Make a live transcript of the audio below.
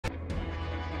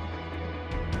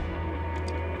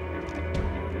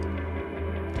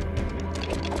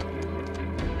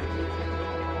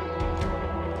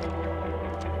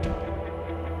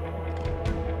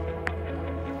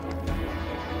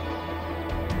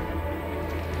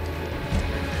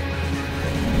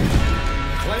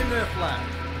their flag.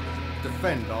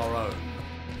 Defend our own.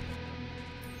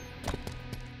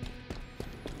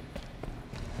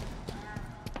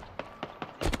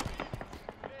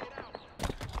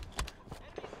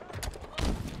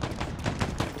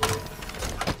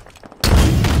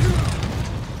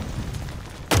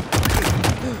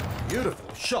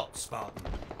 Beautiful shot, Spartan.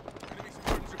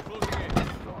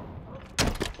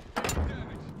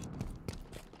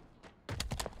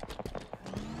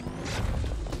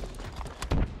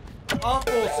 Our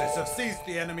forces have seized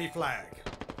the enemy flag.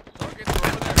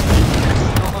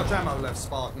 Not much ammo left,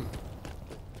 Spartan.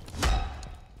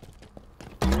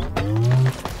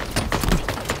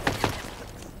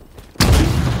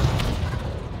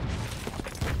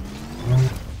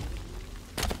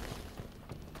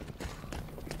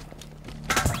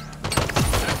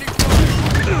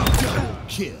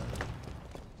 Kill.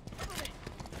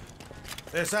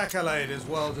 This accolade is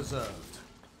well deserved.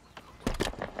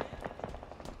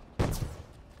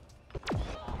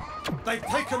 They've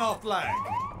taken our flag.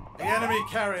 The enemy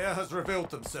carrier has revealed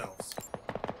themselves.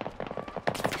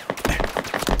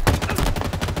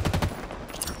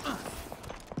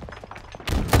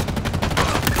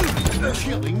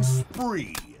 Killing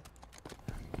spree.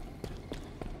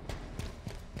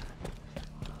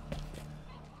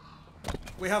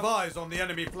 We have eyes on the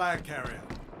enemy flag carrier.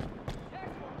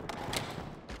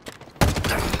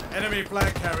 Enemy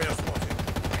flag carrier spotted.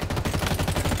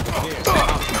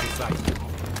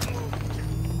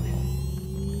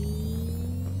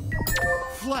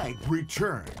 Flag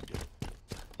returned.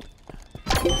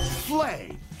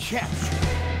 Flag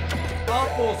captured. Our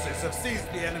forces have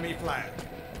seized the enemy flag.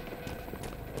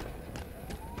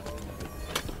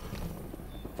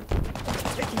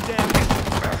 Taking damage.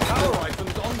 Power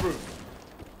items en route.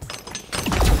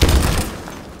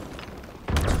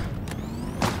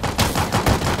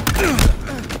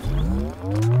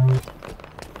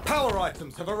 Power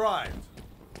items have arrived.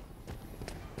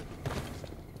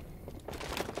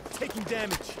 Taking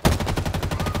damage.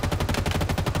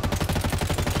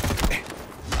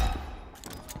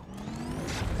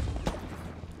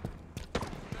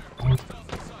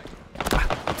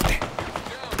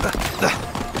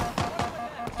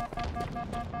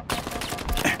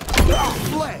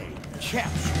 Flag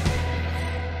captured.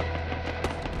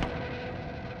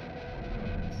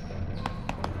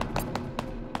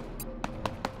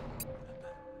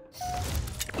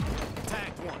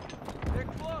 Tagged one. They're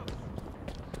close.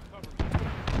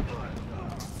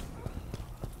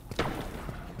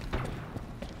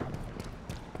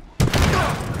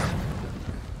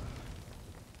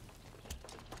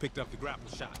 Picked up the grapple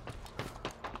shot.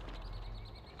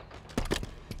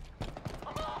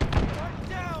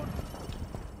 Down.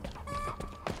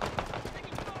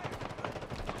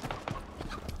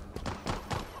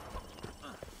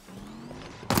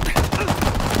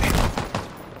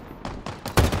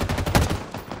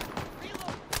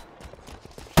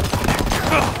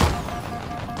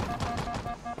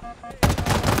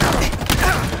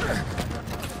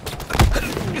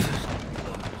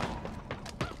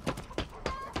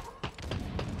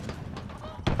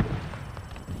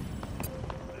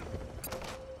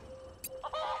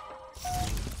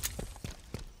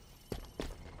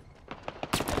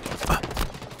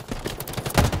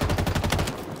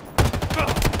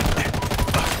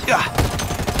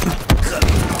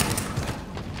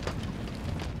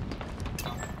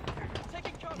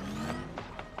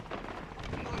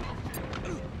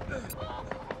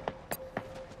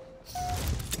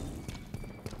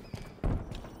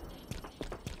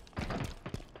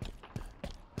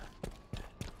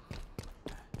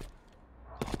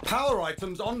 Power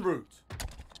items en route.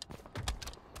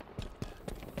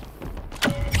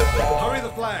 Hurry the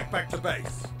flag back to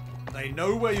base. They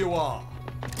know where you are.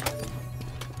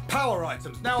 Power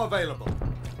items now available.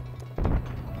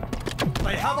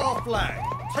 They have our flag.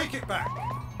 Take it back.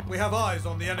 We have eyes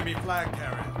on the enemy flag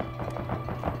carrier.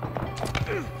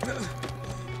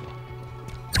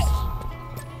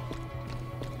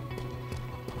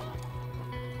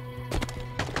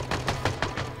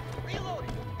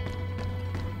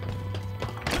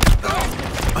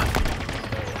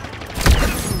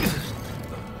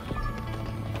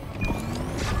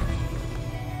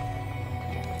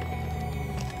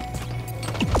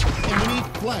 Enemy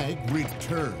flag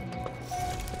returned.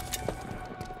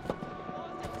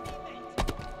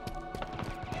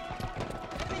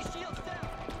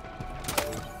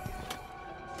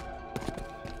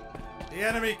 The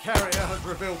enemy carrier has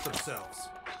revealed themselves.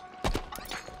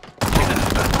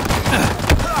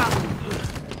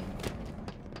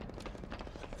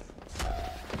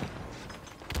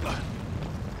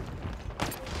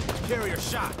 Carrier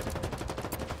shot.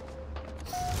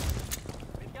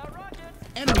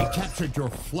 Enemy captured your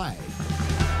flag.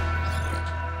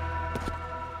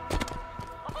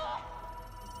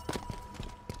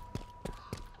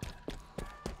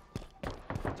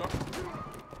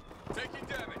 Taking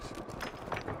damage.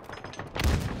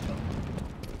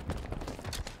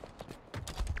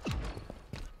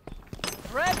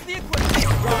 Grab the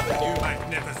equipment! You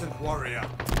magnificent warrior.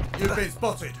 You've been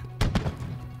spotted.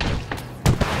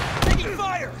 Taking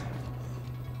fire!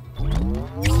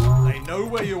 They know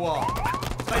where you are.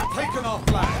 They've taken our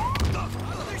flag.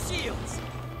 Their shields!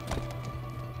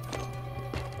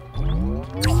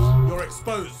 You're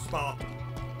exposed, Spartan.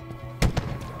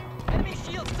 Enemy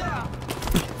shields down!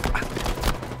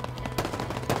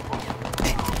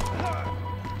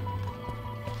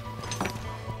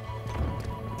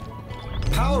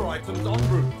 Power items en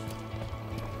route.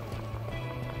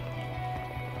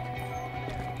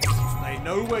 They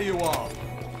know where you are.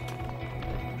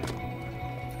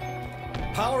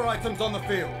 Power items on the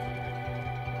field.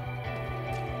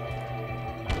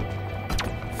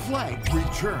 Flag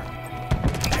returned.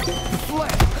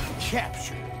 Flag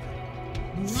captured.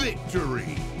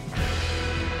 Victory.